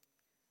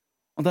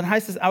 Und dann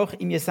heißt es auch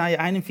im Jesaja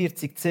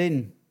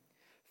 41,10,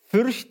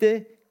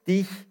 fürchte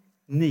dich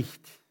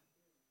nicht.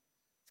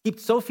 Es gibt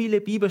so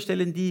viele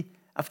Bibelstellen, die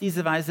auf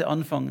diese Weise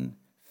anfangen.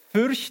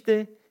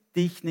 Fürchte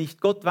dich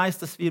nicht. Gott weiß,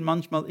 dass wir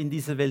manchmal in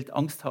dieser Welt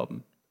Angst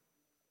haben.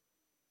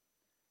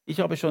 Ich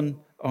habe schon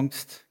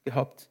Angst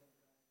gehabt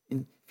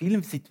in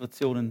vielen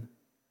Situationen.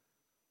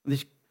 Und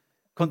ich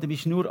konnte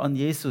mich nur an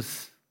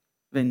Jesus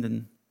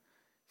wenden.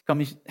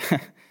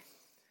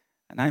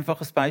 Ein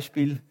einfaches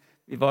Beispiel.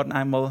 Wir waren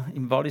einmal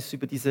im Wallis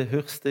über diese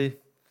höchste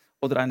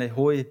oder eine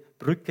hohe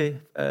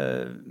Brücke,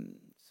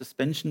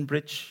 Suspension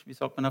Bridge, wie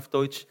sagt man auf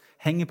Deutsch,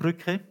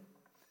 Hängebrücke.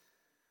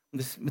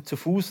 Und das ist zu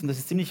Fuß und das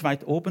ist ziemlich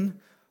weit oben.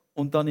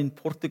 Und dann in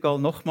Portugal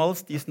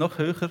nochmals, die ist noch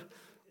höher,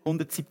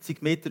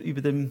 170 Meter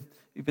über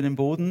dem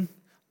Boden.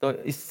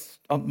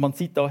 Man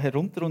sieht da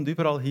herunter und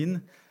überall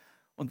hin.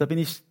 Und da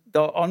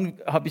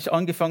habe ich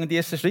angefangen, die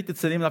ersten Schritte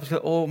zu nehmen. Da habe ich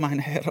gesagt, oh mein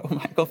Herr, oh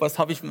mein Gott,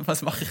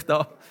 was mache ich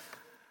da?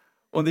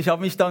 Und ich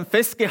habe mich dann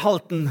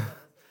festgehalten,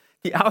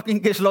 die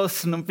Augen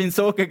geschlossen und bin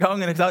so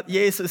gegangen und gesagt,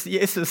 Jesus,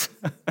 Jesus.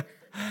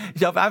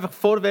 Ich habe einfach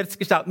vorwärts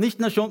geschaut, nicht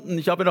nach unten,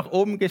 ich habe nach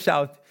oben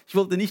geschaut. Ich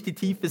wollte nicht die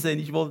Tiefe sehen,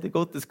 ich wollte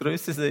Gottes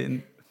Größe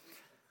sehen.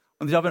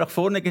 Und ich habe nach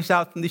vorne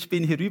geschaut und ich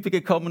bin hier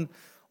rübergekommen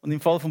und im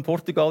Fall von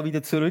Portugal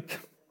wieder zurück.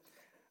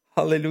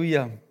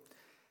 Halleluja.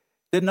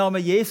 Der Name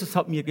Jesus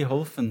hat mir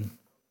geholfen.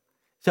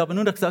 Ich habe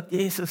nur noch gesagt,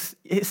 Jesus,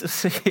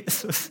 Jesus,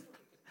 Jesus.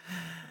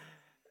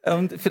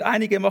 Und für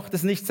einige macht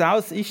das nichts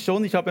aus, ich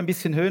schon, ich habe ein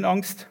bisschen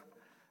Höhenangst.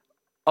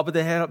 Aber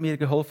der Herr hat mir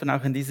geholfen,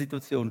 auch in dieser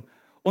Situation.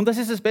 Und das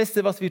ist das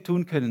Beste, was wir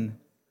tun können.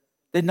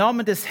 Den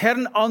Namen des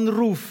Herrn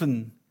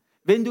anrufen.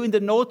 Wenn du in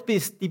der Not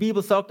bist, die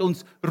Bibel sagt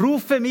uns,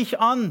 rufe mich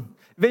an.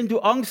 Wenn du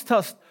Angst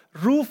hast,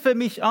 rufe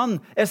mich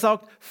an. Er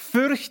sagt,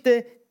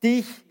 fürchte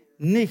dich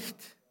nicht.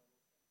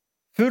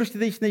 Fürchte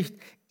dich nicht.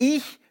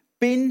 Ich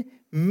bin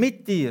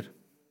mit dir.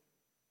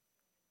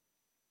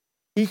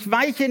 Ich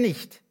weiche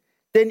nicht,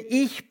 denn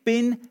ich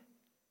bin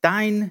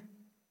dein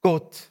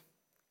Gott.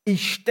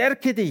 Ich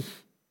stärke dich.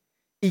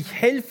 Ich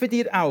helfe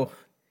dir auch.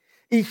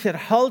 Ich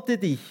erhalte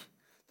dich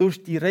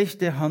durch die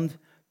rechte Hand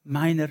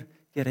meiner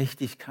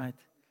Gerechtigkeit.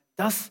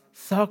 Das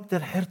sagt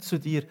der Herr zu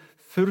dir.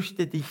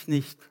 Fürchte dich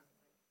nicht.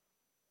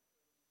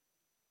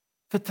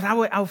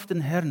 Vertraue auf den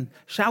Herrn.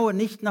 Schaue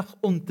nicht nach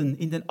unten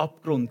in den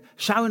Abgrund.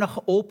 Schaue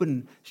nach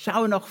oben.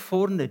 Schaue nach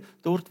vorne,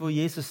 dort wo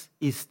Jesus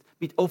ist,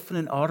 mit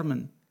offenen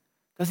Armen.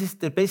 Das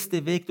ist der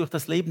beste Weg, durch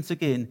das Leben zu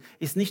gehen.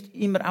 Ist nicht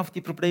immer auf die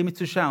Probleme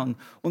zu schauen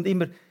und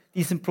immer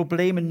diesen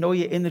Problemen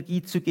neue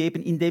Energie zu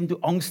geben, indem du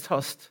Angst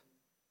hast.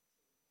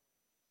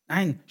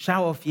 Nein,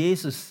 schau auf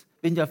Jesus.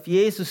 Wenn du auf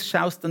Jesus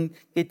schaust, dann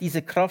geht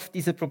diese Kraft,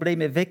 diese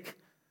Probleme weg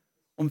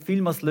und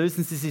vielmals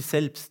lösen sie sich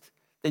selbst.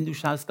 Denn du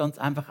schaust ganz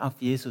einfach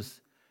auf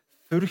Jesus.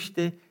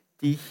 Fürchte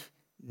dich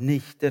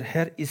nicht. Der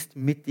Herr ist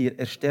mit dir,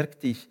 er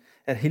stärkt dich,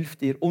 er hilft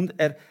dir und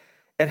er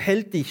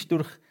hält dich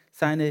durch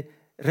seine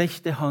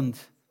rechte Hand,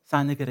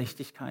 seine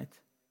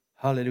Gerechtigkeit.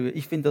 Halleluja.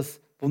 Ich finde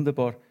das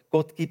wunderbar.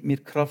 Gott gibt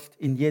mir Kraft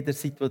in jeder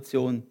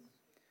Situation.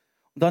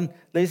 Und dann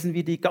lesen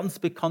wir die ganz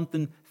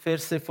bekannten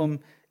Verse vom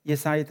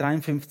Jesaja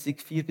 53,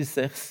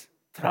 4-6.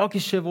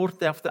 Tragische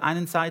Worte auf der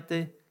einen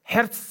Seite,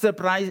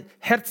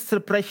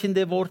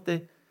 herzzerbrechende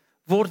Worte,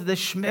 Worte des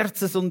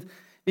Schmerzes und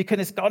wir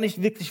können es gar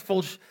nicht wirklich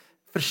voll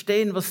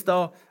verstehen, was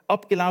da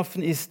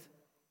abgelaufen ist.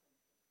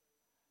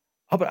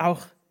 Aber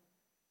auch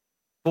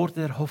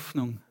Worte der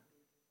Hoffnung,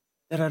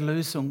 der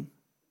Erlösung.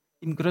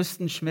 Im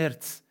größten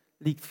Schmerz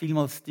liegt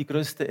vielmals die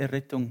größte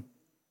Errettung.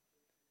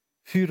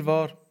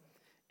 Fürwahr,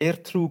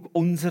 er trug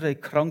unsere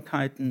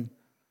Krankheiten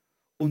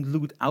und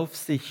lud auf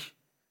sich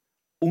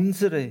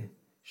unsere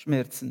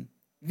Schmerzen.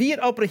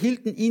 Wir aber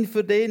hielten ihn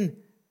für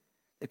den,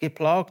 der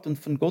geplagt und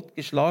von Gott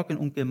geschlagen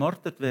und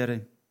gemartert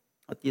wäre,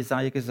 hat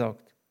Jesaja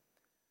gesagt.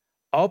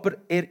 Aber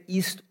er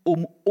ist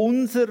um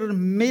unserer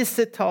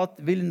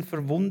Missetat willen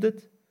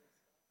verwundet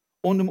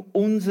und um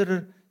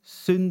unserer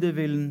Sünde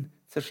willen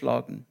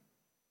zerschlagen.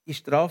 Die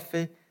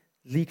Strafe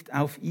liegt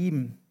auf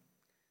ihm,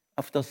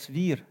 auf dass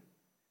wir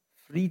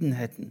Frieden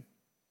hätten.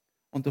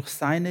 Und durch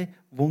seine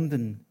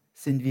Wunden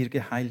sind wir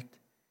geheilt.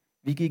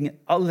 Wir gingen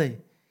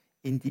alle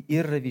in die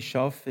Irre wie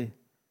Schafe.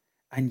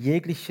 Ein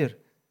jeglicher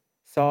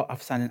sah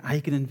auf seinen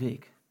eigenen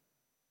Weg.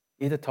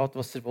 Jeder tat,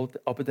 was er wollte,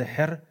 aber der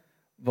Herr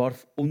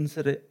warf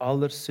unsere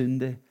aller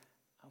Sünde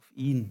auf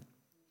ihn.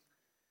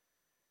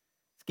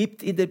 Es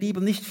gibt in der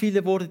Bibel nicht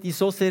viele Worte, die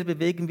so sehr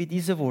bewegen wie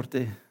diese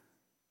Worte.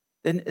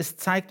 Denn es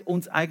zeigt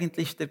uns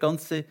eigentlich der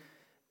ganze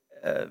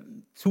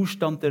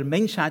Zustand der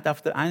Menschheit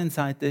auf der einen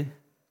Seite,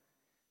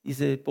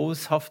 diese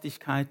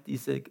Boshaftigkeit,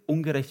 diese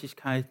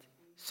Ungerechtigkeit,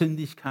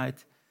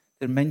 Sündigkeit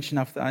der Menschen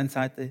auf der einen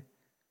Seite,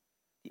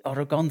 die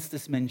Arroganz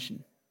des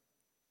Menschen.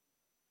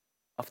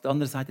 Auf der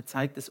anderen Seite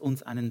zeigt es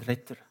uns einen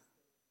Retter,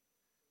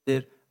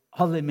 der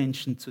alle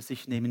Menschen zu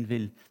sich nehmen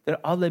will,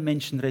 der alle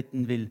Menschen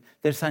retten will,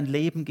 der sein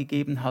Leben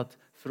gegeben hat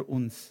für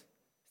uns.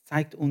 Es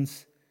zeigt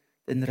uns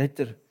den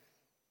Retter,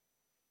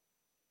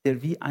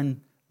 der wie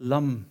ein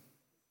Lamm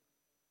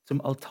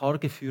zum Altar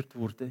geführt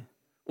wurde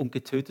und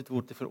getötet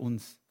wurde für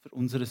uns, für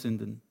unsere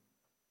Sünden.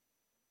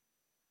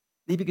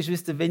 Liebe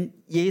Geschwister, wenn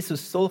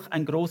Jesus solch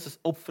ein großes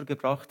Opfer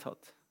gebracht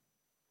hat,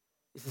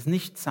 ist es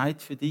nicht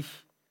Zeit für dich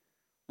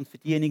und für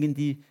diejenigen,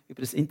 die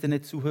über das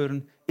Internet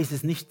zuhören, ist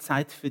es nicht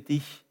Zeit für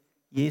dich,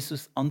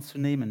 Jesus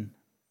anzunehmen?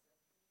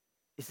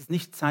 Ist es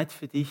nicht Zeit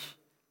für dich,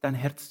 dein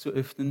Herz zu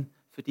öffnen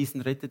für diesen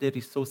Retter, der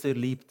dich so sehr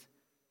liebt?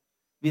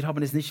 Wir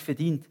haben es nicht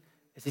verdient.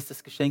 Es ist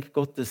das Geschenk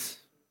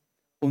Gottes.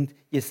 Und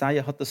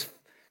Jesaja hat das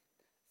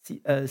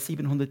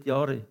 700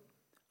 Jahre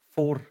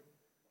vor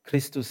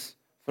Christus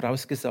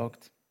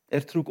vorausgesagt.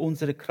 Er trug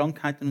unsere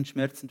Krankheiten und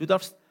Schmerzen. Du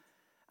darfst,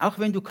 auch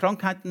wenn du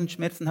Krankheiten und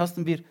Schmerzen hast,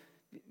 und wir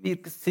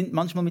sind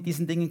manchmal mit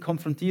diesen Dingen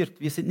konfrontiert.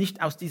 Wir sind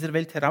nicht aus dieser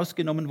Welt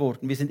herausgenommen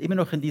worden. Wir sind immer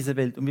noch in dieser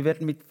Welt und wir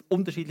werden mit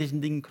unterschiedlichen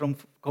Dingen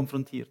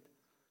konfrontiert.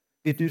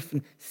 Wir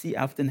dürfen sie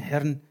auf den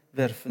Herrn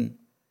werfen.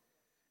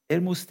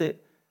 Er musste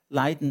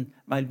leiden,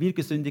 weil wir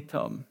gesündigt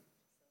haben.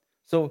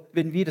 So,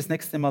 wenn wir das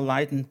nächste Mal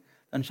leiden,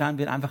 dann schauen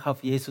wir einfach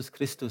auf Jesus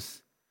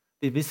Christus.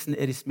 Wir wissen,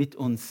 er ist mit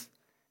uns.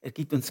 Er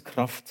gibt uns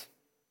Kraft.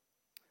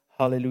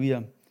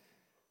 Halleluja.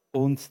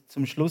 Und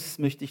zum Schluss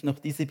möchte ich noch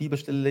diese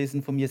Bibelstelle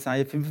lesen vom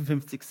Jesaja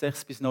 55,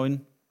 6-9.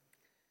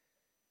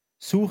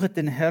 Suchet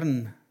den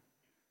Herrn,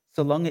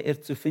 solange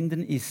er zu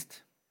finden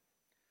ist.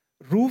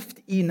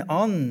 Ruft ihn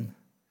an,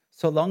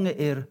 solange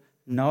er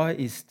nahe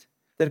ist.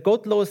 Der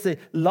Gottlose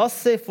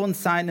lasse von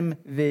seinem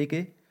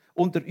Wege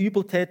und der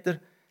Übeltäter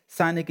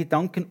seine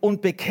Gedanken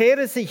und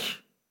bekehre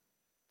sich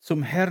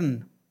zum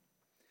Herrn.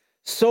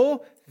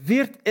 So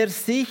wird er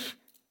sich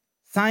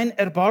sein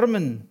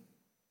erbarmen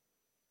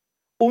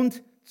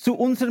und zu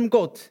unserem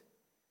Gott,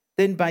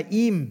 denn bei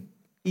ihm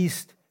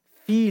ist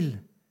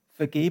viel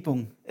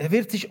Vergebung. Er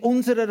wird sich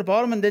unserer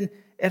erbarmen, denn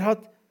er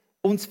hat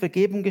uns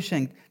Vergebung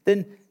geschenkt.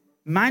 Denn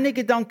meine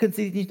Gedanken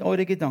sind nicht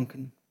eure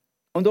Gedanken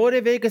und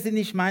eure Wege sind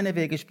nicht meine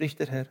Wege, spricht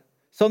der Herr,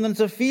 sondern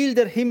so viel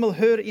der Himmel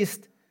höher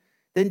ist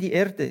denn die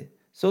Erde,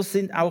 so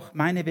sind auch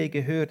meine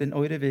Wege höher denn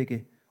eure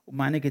Wege und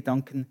meine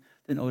Gedanken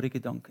denn eure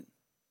Gedanken.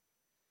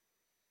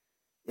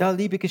 Ja,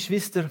 liebe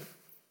Geschwister,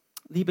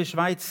 liebe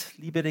Schweiz,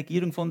 liebe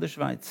Regierung von der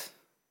Schweiz,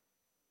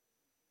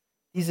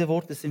 diese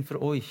Worte sind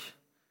für euch.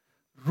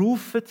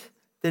 Rufet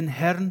den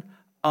Herrn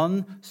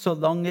an,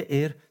 solange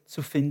er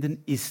zu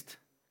finden ist.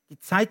 Die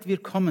Zeit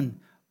wird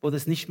kommen, wo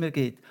das nicht mehr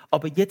geht.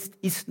 Aber jetzt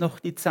ist noch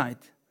die Zeit.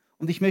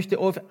 Und ich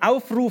möchte euch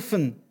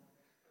aufrufen,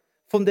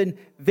 von den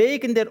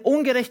Wegen der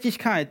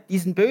Ungerechtigkeit,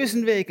 diesen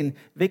bösen Wegen,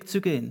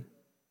 wegzugehen.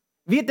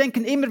 Wir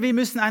denken immer, wir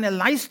müssen eine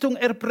Leistung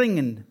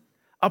erbringen.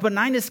 Aber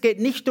nein, es geht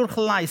nicht durch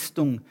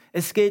Leistung.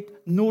 Es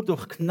geht nur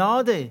durch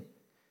Gnade.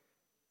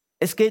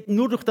 Es geht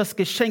nur durch das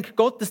Geschenk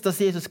Gottes, das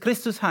Jesus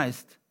Christus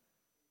heißt.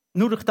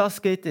 Nur durch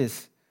das geht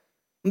es.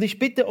 Und ich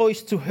bitte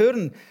euch zu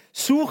hören,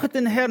 suchet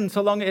den Herrn,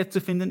 solange er zu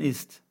finden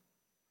ist.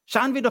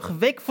 Schauen wir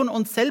doch weg von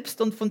uns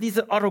selbst und von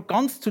dieser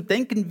Arroganz zu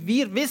denken,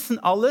 wir wissen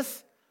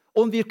alles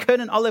und wir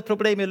können alle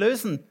Probleme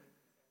lösen.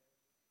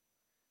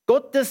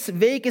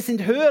 Gottes Wege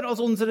sind höher als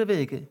unsere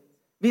Wege.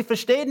 Wir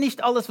verstehen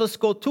nicht alles, was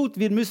Gott tut,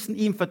 wir müssen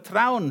ihm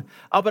vertrauen.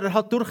 Aber er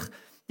hat durch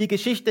die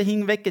Geschichte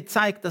hinweg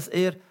gezeigt, dass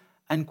er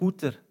ein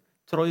guter,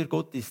 treuer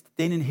Gott ist,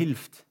 denen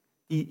hilft,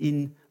 die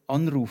ihn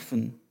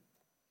anrufen.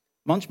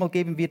 Manchmal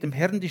geben wir dem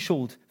Herrn die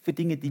Schuld für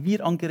Dinge, die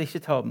wir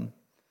angerichtet haben.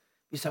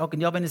 Wir sagen,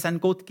 ja, wenn es einen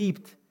Gott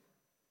gibt,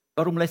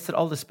 warum lässt er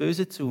alles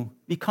Böse zu?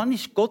 Wie kann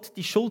ich Gott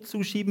die Schuld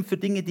zuschieben für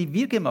Dinge, die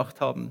wir gemacht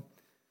haben?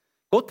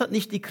 Gott hat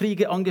nicht die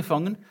Kriege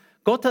angefangen.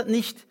 Gott hat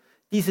nicht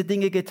diese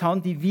Dinge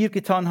getan, die wir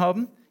getan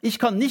haben. Ich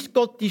kann nicht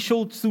Gott die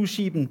Schuld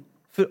zuschieben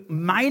für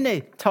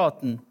meine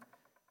Taten.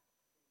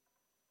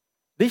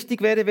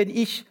 Wichtig wäre, wenn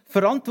ich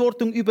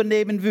Verantwortung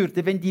übernehmen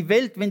würde, wenn die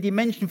Welt, wenn die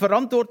Menschen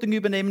Verantwortung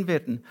übernehmen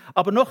würden.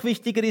 Aber noch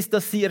wichtiger ist,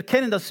 dass sie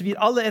erkennen, dass wir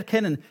alle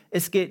erkennen,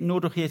 es geht nur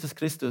durch Jesus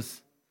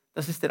Christus.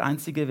 Das ist der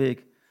einzige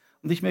Weg.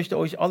 Und ich möchte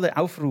euch alle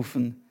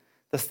aufrufen,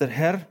 dass der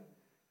Herr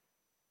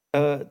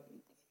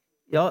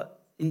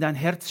in dein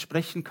Herz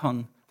sprechen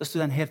kann, dass du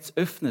dein Herz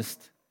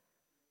öffnest,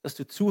 dass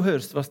du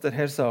zuhörst, was der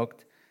Herr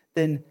sagt.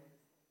 Denn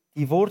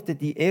die Worte,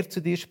 die er zu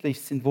dir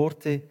spricht, sind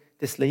Worte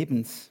des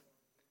Lebens.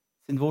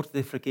 Sind Worte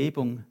der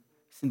Vergebung,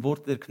 sind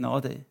Worte der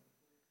Gnade.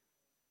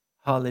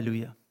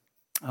 Halleluja.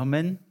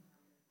 Amen.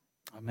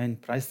 Amen.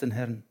 Preis den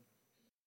Herrn.